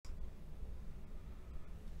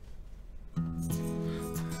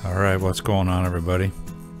All right, what's going on, everybody?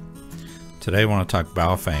 Today I want to talk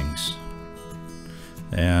Baofengs,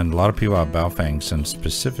 and a lot of people have Baofengs, and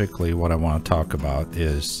specifically what I want to talk about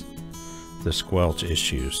is the squelch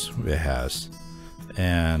issues it has,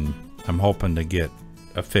 and I'm hoping to get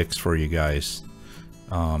a fix for you guys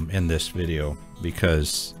in this video,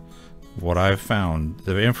 because what I've found,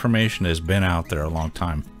 the information has been out there a long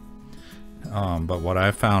time, but what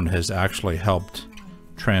I've found has actually helped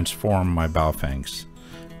transform my Baofengs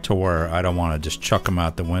to where I don't want to just chuck them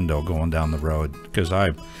out the window going down the road, because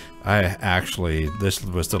I actually, this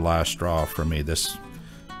was the last straw for me. This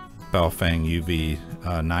Baofeng UV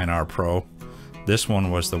 9R Pro, this one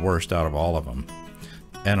was the worst out of all of them,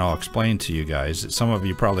 and I'll explain to you guys. Some of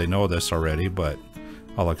you probably know this already, but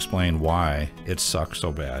I'll explain why it sucks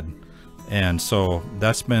so bad. And so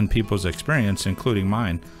that's been people's experience, including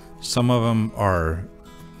mine. Some of them are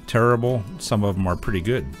terrible, some of them are pretty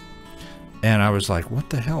good. And I was like, what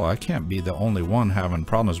the hell? I can't be the only one having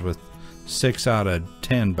problems with 6 out of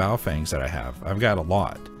 10 Baofengs that I have. I've got a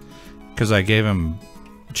lot, because I gave them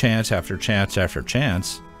chance after chance after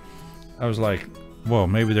chance. I was like, well,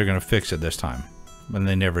 maybe they're going to fix it this time. And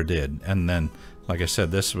they never did. And then, like I said,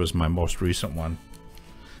 this was my most recent one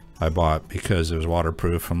I bought because it was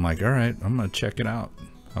waterproof. I'm like, all right, I'm going to check it out.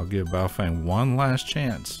 I'll give Baofeng one last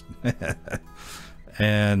chance.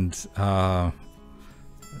 And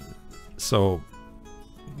so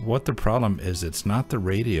what the problem is, it's not the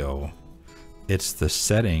radio, it's the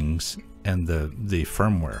settings and the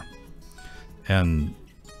firmware. And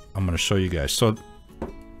I'm going to show you guys. So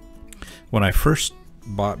when I first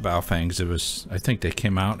bought Baofengs, it was, I think they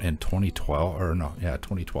came out in 2012, or no, yeah,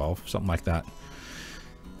 2012, something like that.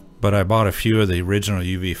 But I bought a few of the original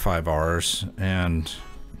UV5Rs, and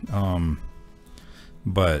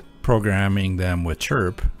but programming them with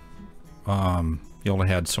Chirp, you only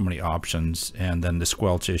had so many options, and then the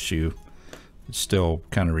squelch issue still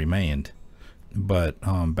kind of remained. But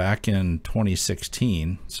back in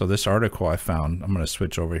 2016, so this article I found, I'm going to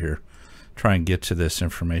switch over here, try and get to this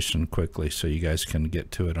information quickly so you guys can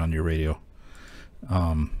get to it on your radio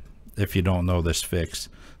if you don't know this fix.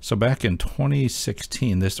 So back in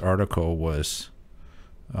 2016, this article was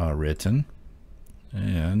written,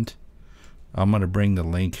 and I'm going to bring the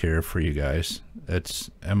link here for you guys. It's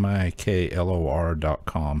miklor.com,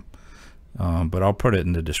 but I'll put it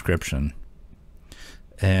in the description.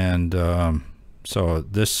 And so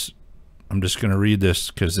this, I'm just going to read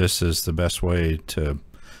this because this is the best way to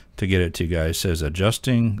get it to you guys. It says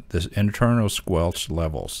adjusting the internal squelch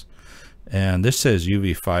levels, and this says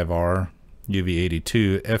UV5R,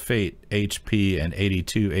 UV82, F8 HP, and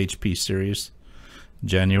 82 HP series,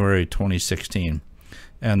 January 2016.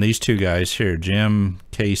 And these two guys here, Jim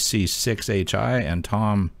KC6HI and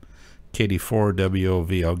Tom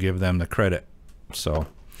KD4WOV, I'll give them the credit. So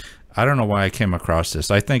I don't know why I came across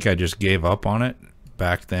this. I think I just gave up on it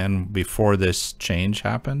back then before this change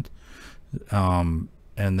happened. And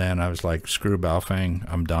then I was like, screw Baofeng,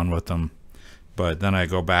 I'm done with them. But then I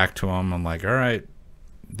go back to them, I'm like, all right,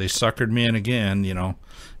 they suckered me in again, you know.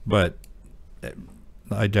 But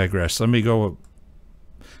I digress. Let me go.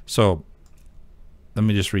 So let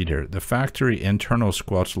me just read here. The factory internal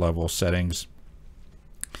squelch level settings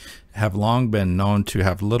have long been known to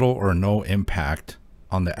have little or no impact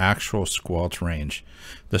on the actual squelch range.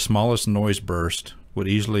 The smallest noise burst would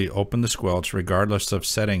easily open the squelch regardless of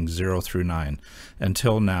settings 0 through 9.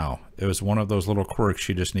 Until now, it was one of those little quirks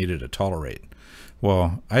you just needed to tolerate.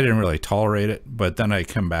 Well, I didn't really tolerate it, but then I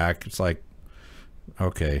come back, it's like,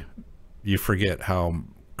 okay, you forget how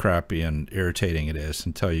crappy and irritating it is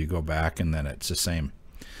until you go back, and then it's the same.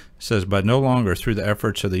 It says, but no longer through the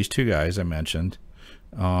efforts of these two guys I mentioned,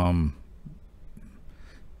 a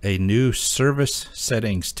new service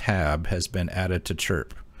settings tab has been added to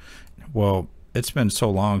Chirp. Well, it's been so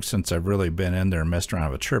long since I've really been in there and messed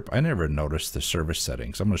around with Chirp, I never noticed the service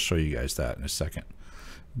settings. I'm going to show you guys that in a second.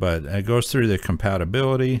 But it goes through the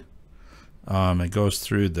compatibility, it goes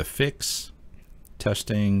through the fix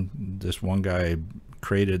testing. This one guy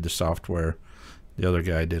created the software, the other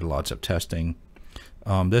guy did lots of testing.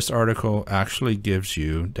 This article actually gives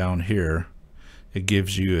you down here, it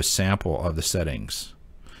gives you a sample of the settings,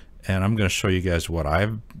 and I'm going to show you guys what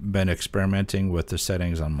I've been experimenting with the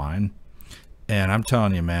settings on mine, and I'm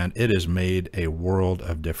telling you, man, it has made a world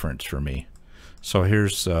of difference for me. So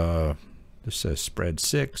here's this says spread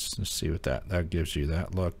 6. Let's see what that gives you.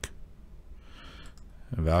 That look,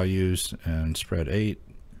 values, and spread 8.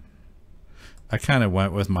 I kind of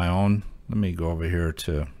went with my own. Let me go over here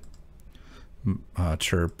to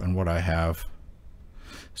Chirp and what I have.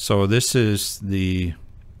 So this is the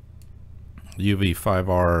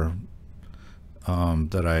UV5R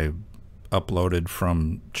that I uploaded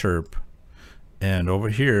from Chirp. And over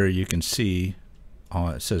here you can see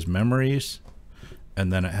it says memories,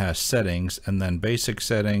 and then it has settings, and then basic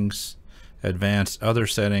settings, advanced, other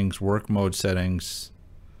settings, work mode settings,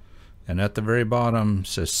 and at the very bottom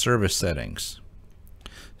says service settings.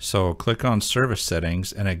 So click on service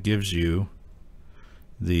settings and it gives you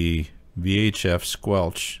the VHF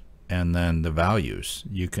squelch and then the values.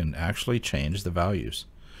 You can actually change the values.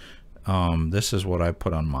 This is what I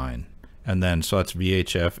put on mine. And then, so that's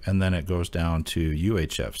VHF, and then it goes down to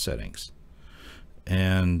UHF settings.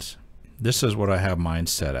 And this is what I have mine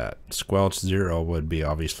set at. Squelch 0 would be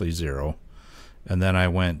obviously 0. And then I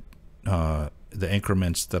went, the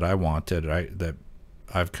increments that I wanted, that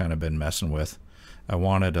I've kind of been messing with. I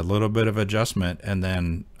wanted a little bit of adjustment, and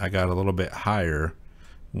then I got a little bit higher.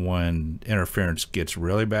 When interference gets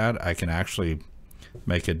really bad, I can actually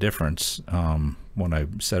make a difference when I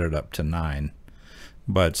set it up to 9.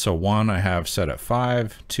 But so 1 I have set at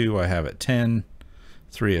 5, 2 I have at 10,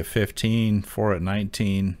 3 at 15, 4 at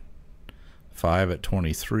 19, 5 at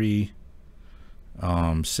 23,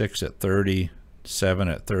 6 at 30, 7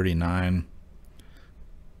 at 39,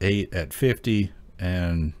 8 at 50,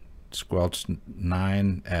 and Squelch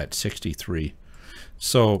 9 at 63.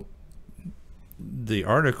 So the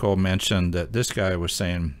article mentioned that this guy was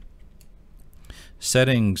saying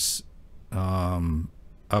settings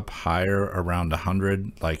up higher around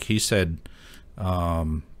 100. Like he said,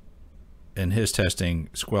 in his testing,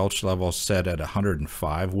 squelch level set at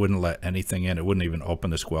 105 wouldn't let anything in. It wouldn't even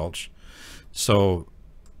open the squelch. So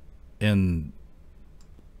in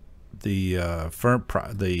the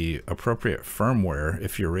the appropriate firmware,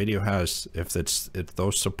 if your radio has, if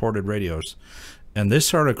those supported radios, and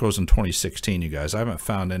this article is in 2016, you guys. I haven't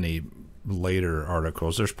found any later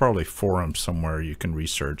articles. There's probably forums somewhere you can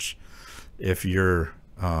research if your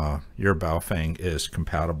Baofeng is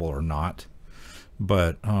compatible or not.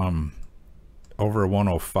 But over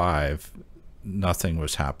 105, nothing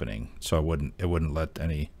was happening, so it wouldn't let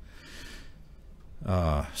any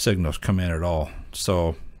signals come in at all.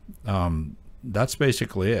 So that's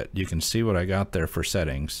basically it. You can see what I got there for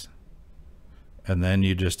settings, and then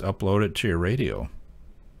you just upload it to your radio.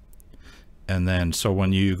 And then so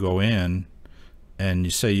when you go in and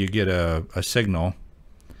you say you get a signal,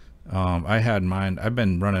 I had mine, I've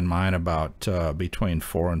been running mine about between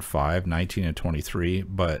 4 and 5, 19 and 23,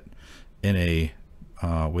 but in a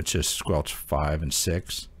which is squelch 5 and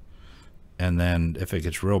 6. And then if it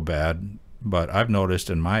gets real bad, but I've noticed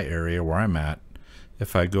in my area where I'm at,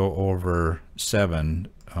 if I go over 7,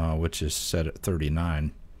 which is set at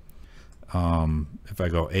 39, if I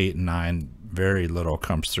go 8 and 9, very little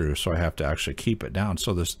comes through, so I have to actually keep it down.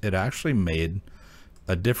 So it actually made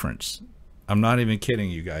a difference. I'm not even kidding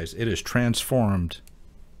you guys. It has transformed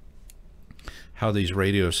how these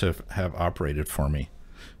radios have operated for me.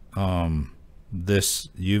 This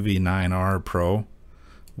UV9R Pro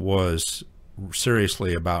was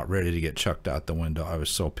seriously about ready to get chucked out the window. I was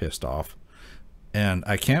so pissed off. And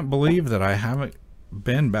I can't believe that I haven't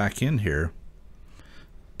been back in here.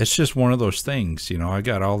 It's just one of those things, you know. I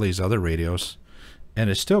got all these other radios, and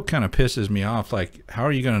it still kind of pisses me off. Like, how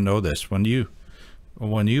are you going to know this when you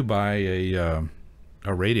buy a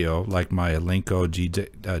radio like my Linko DJ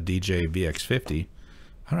VX50?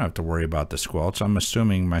 I don't have to worry about the squelch. I'm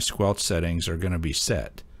assuming my squelch settings are going to be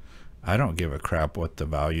set. I don't give a crap what the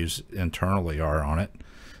values internally are on it.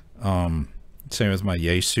 Same with my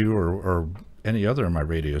Yaesu or any other of my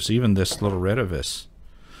radios, even this little Redovis.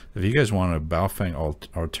 If you guys want a Baofeng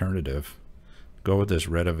alternative, go with this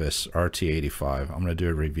Redovis RT85. I'm going to do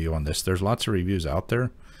a review on this. There's lots of reviews out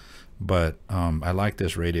there, but I like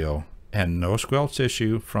this radio, and no squelch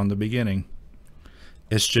issue from the beginning.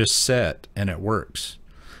 It's just set and it works.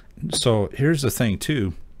 So here's the thing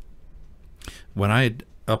too. When I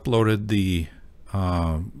uploaded the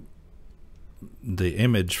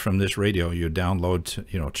image from this radio, you download to,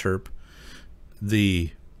 you know, Chirp,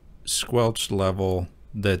 the squelch level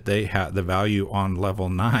that they had, the value on level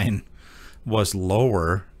 9 was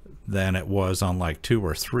lower than it was on like 2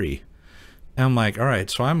 or 3. And I'm like, all right,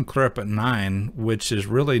 so I'm clear up at 9, which is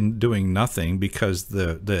really doing nothing because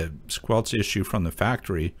the squelch issue from the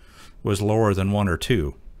factory was lower than 1 or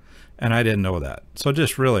 2. And I didn't know that. So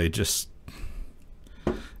just really just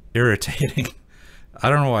irritating. I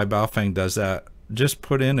don't know why Baofeng does that. Just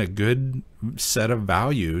put in a good set of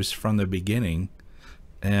values from the beginning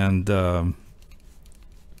and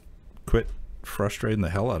quit frustrating the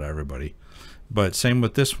hell out of everybody. But same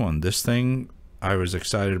with this one. This thing, I was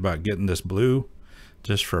excited about getting this blue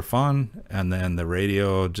just for fun, and then the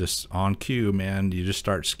radio just on cue, man, you just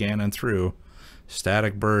start scanning through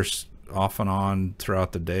static bursts, off and on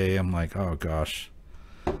throughout the day. I'm like, oh gosh,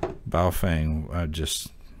 Baofeng, I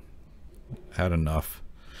just had enough.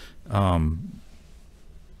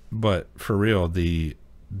 But for real, these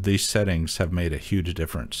settings have made a huge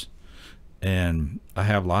difference. And I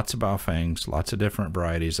have lots of Baofengs, lots of different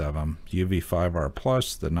varieties of them. UV 5R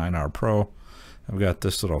Plus, the 9R Pro. I've got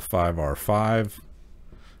this little 5R5,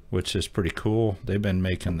 which is pretty cool. They've been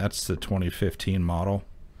making, that's the 2015 model.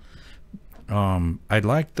 I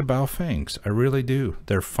like the Baofengs, I really do.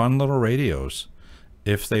 They're fun little radios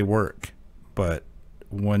if they work, but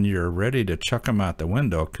when you're ready to chuck them out the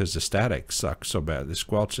window because the static sucks so bad, the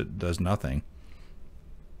Squelch, it does nothing,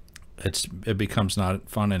 it becomes not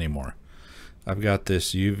fun anymore. I've got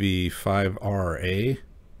this UV5RA.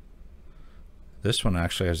 This one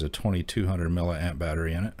actually has a 2200 milliamp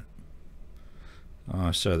battery in it,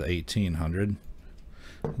 instead of the 1800.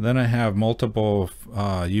 Then I have multiple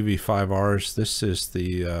UV5Rs. This is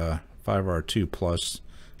the 5R2 Plus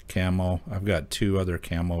camo. I've got 2 other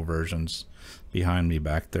camo versions behind me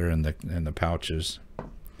back there in the pouches.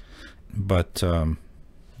 But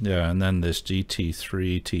yeah, and then this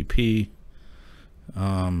GT3 TP.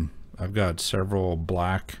 I've got several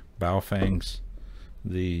black Baofengs,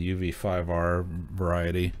 the UV5R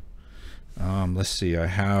variety. Let's see, I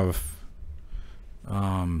have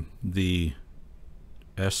the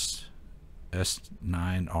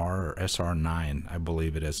S9R or SR9, I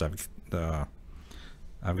believe it is. I've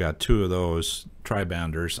got 2 of those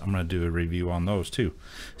tri-banders. I'm going to do a review on those too.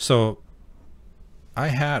 So I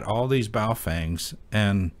had all these Baofengs,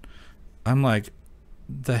 and I'm like,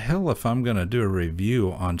 the hell if I'm going to do a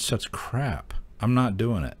review on such crap. I'm not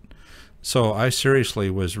doing it. So I seriously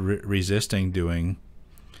was resisting doing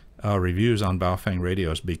reviews on Baofeng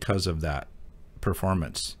radios because of that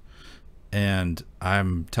performance. And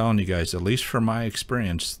I'm telling you guys, at least from my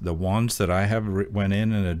experience, the ones that I have went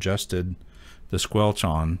in and adjusted the Squelch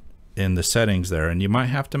on in the settings there, and you might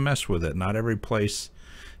have to mess with it. Not every place,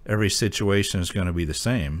 every situation is going to be the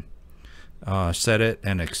same. Set it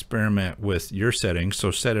and experiment with your settings. So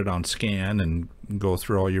set it on scan and go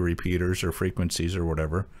through all your repeaters or frequencies or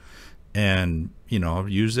whatever, and you know,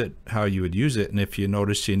 use it how you would use it. And if you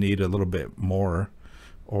notice you need a little bit more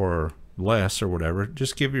or less or whatever,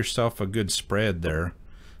 just give yourself a good spread there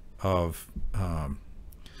of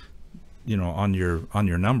you know, on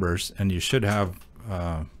your numbers, and you should have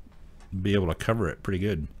be able to cover it pretty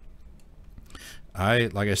good.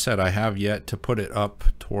 Like I said, I have yet to put it up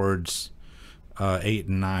towards 8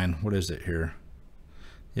 and 9. What is it here?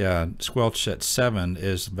 Yeah, Squelch at 7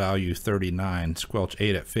 is value 39, Squelch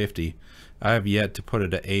 8 at 50. I have yet to put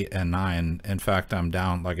it at 8 and 9. In fact, I'm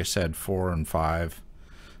down, like I said, 4 and 5,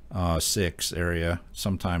 6 area,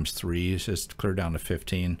 sometimes 3. It's just clear down to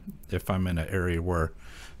 15 if I'm in an area where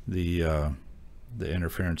the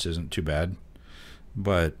interference isn't too bad.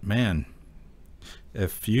 But man,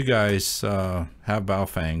 if you guys have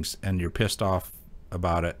Baofengs and you're pissed off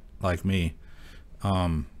about it like me,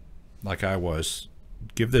 like I was,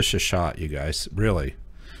 give this a shot, you guys, really.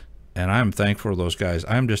 And I'm thankful for those guys.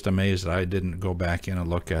 I'm just amazed that I didn't go back in and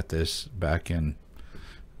look at this back in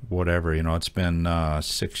whatever, you know, it's been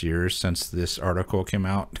 6 years since this article came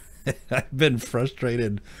out. I've been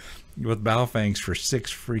frustrated with Baofengs for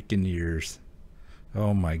 6 freaking years.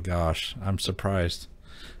 Oh my gosh, I'm surprised.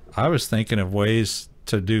 I was thinking of ways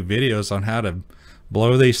to do videos on how to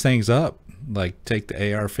blow these things up, like take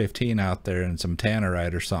the AR-15 out there and some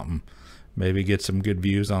tannerite or something, maybe get some good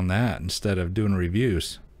views on that instead of doing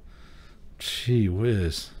reviews. Gee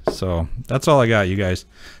whiz. So that's all I got, you guys.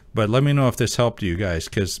 But let me know if this helped you guys,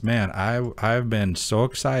 because man, I've been so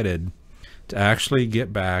excited to actually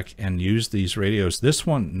get back and use these radios. This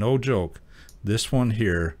one, no joke, this one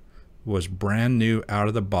here was brand new out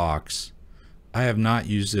of the box. I have not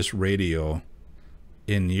used this radio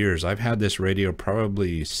in years. I've had this radio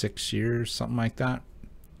probably 6 years, something like that,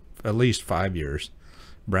 at least 5 years.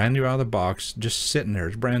 Brand new out of the box, just sitting there.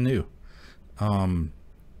 It's brand new.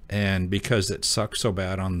 And because it sucks so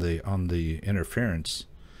bad on the interference,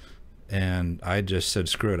 and I just said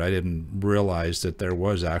screw it. I didn't realize that there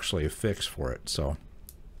was actually a fix for it. So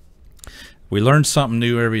we learn something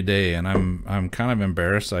new every day, and I'm kind of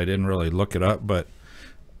embarrassed I didn't really look it up, but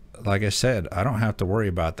like I said, I don't have to worry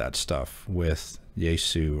about that stuff with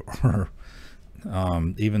Yaesu or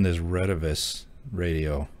even this Retevis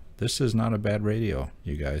radio. This is not a bad radio,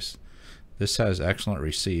 you guys. This has excellent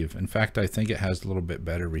receive. In fact, I think it has a little bit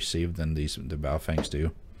better receive than the Baofengs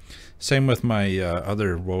do. Same with my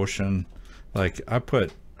other Woshin. Like I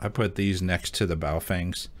put these next to the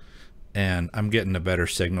Baofengs, and I'm getting a better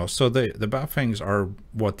signal. So the Baofengs are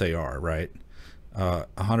what they are, right?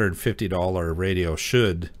 $150 radio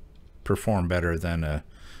should perform better than a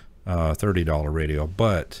 $30 radio,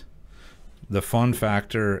 but the fun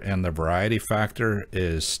factor and the variety factor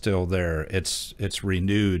is still there. It's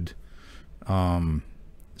renewed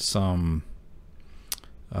some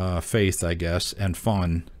faith, I guess, and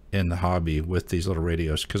fun in the hobby with these little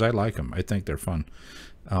radios, because I like them. I think they're fun,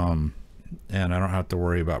 and I don't have to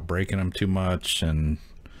worry about breaking them too much and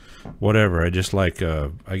whatever. I just like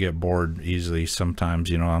I get bored easily sometimes,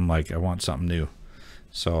 you know. I'm like, I want something new.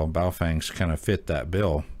 So Baofengs kind of fit that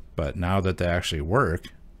bill, but now that they actually work,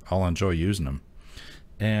 I'll enjoy using them.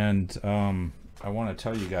 And I want to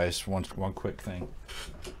tell you guys one quick thing.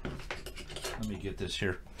 Let me get this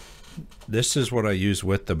here. This is what I use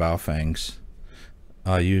with the Baofengs.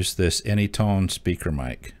 I use this Anytone speaker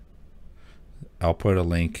mic. I'll put a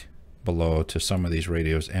link below to some of these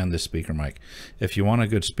radios and this speaker mic. If you want a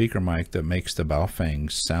good speaker mic that makes the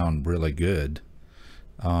Baofengs sound really good,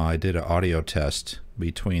 I did an audio test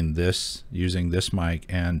between this, using this mic,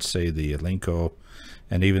 and say the Linko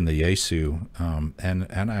and even the Yaesu, and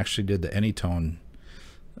I actually did the Anytone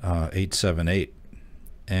 878,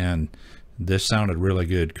 and this sounded really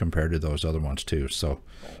good compared to those other ones too. So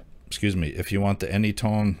excuse me, if you want the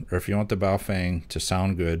Anytone, or if you want the Baofeng to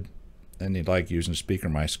sound good and you like using speaker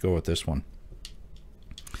mics, go with this one.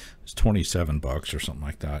 It's 27 bucks or something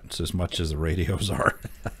like that. It's as much as the radios are.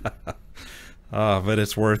 But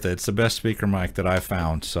it's worth it. It's the best speaker mic that I've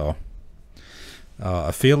found. So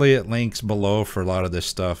affiliate links below for a lot of this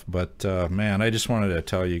stuff. But man, I just wanted to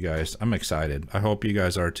tell you guys, I'm excited. I hope you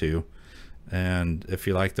guys are too. And if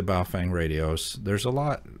you like the Baofeng radios, there's a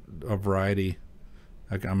lot of variety.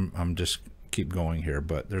 I'm just keep going here,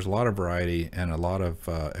 but there's a lot of variety and a lot of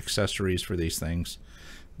accessories for these things,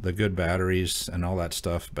 the good batteries and all that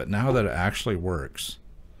stuff. But now that it actually works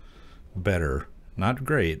better, not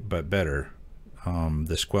great, but better,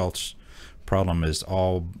 the squelch problem is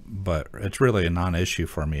all but, it's really a non-issue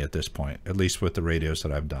for me at this point, at least with the radios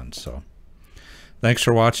that I've done. So thanks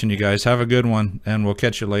for watching, you guys. Have a good one, and we'll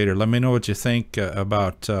catch you later. Let me know what you think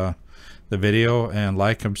about the video, and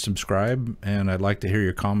like and subscribe, and I'd like to hear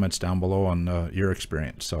your comments down below on your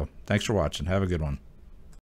experience. So thanks for watching. Have a good one.